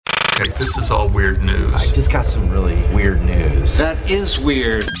Okay, this is all weird news. I just got some really weird news. That is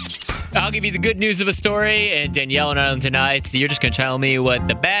weird. I'll give you the good news of a story, and Danielle and I tonight, so you're just going to tell me what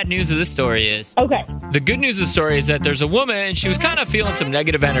the bad news of this story is. Okay. The good news of the story is that there's a woman, and she was kind of feeling some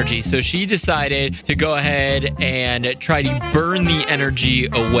negative energy, so she decided to go ahead and try to burn the energy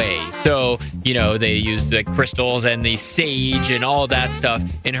away. So, they used the crystals and the sage and all that stuff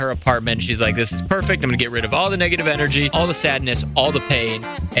in her apartment. She's like, this is perfect. I'm going to get rid of all the negative energy, all the sadness, all the pain.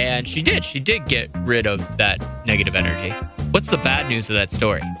 And she did. She did get rid of that negative energy. What's the bad news of that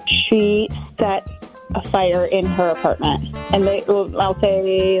story? She set a fire in her apartment, and I'll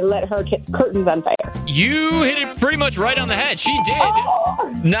say let her curtains on fire. You hit it pretty much right on the head. She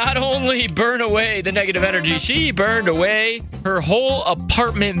did not only burn away the negative energy, she burned away her whole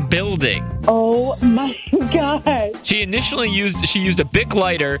apartment building. Oh my God. She initially used a Bic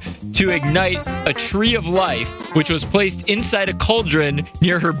lighter to ignite a tree of life, which was placed inside a cauldron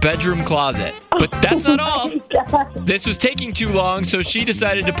near her bedroom closet. But that's not all. God. This was taking too long, so she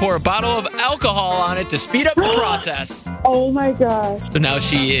decided to pour a bottle of alcohol on it to speed up the process. Oh my God. So now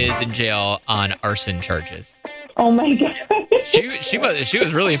she is in jail on arson charges. Oh my God. She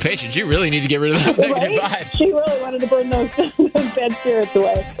was really impatient. She really needed to get rid of those negative vibes. She really wanted to burn those bad spirits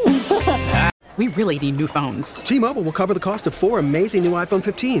away. We really need new phones. T-Mobile will cover the cost of 4 amazing new iPhone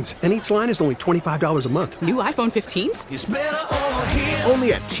 15s, and each line is only $25 a month. New iPhone 15s? It's better over here.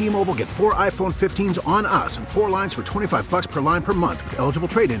 Only at T-Mobile, get 4 iPhone 15s on us and 4 lines for $25 per line per month with eligible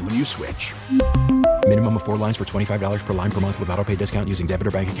trade-in when you switch. Minimum of 4 lines for $25 per line per month with autopay discount using debit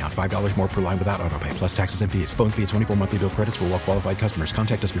or bank account. $5 more per line without autopay, plus taxes and fees. Phone fee at 24 monthly bill credits for well-qualified customers.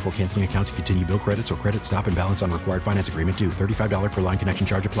 Contact us before canceling account to continue bill credits or credit stop and balance on required finance agreement due. $35 per line connection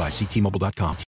charge applies. See T-Mobile.com.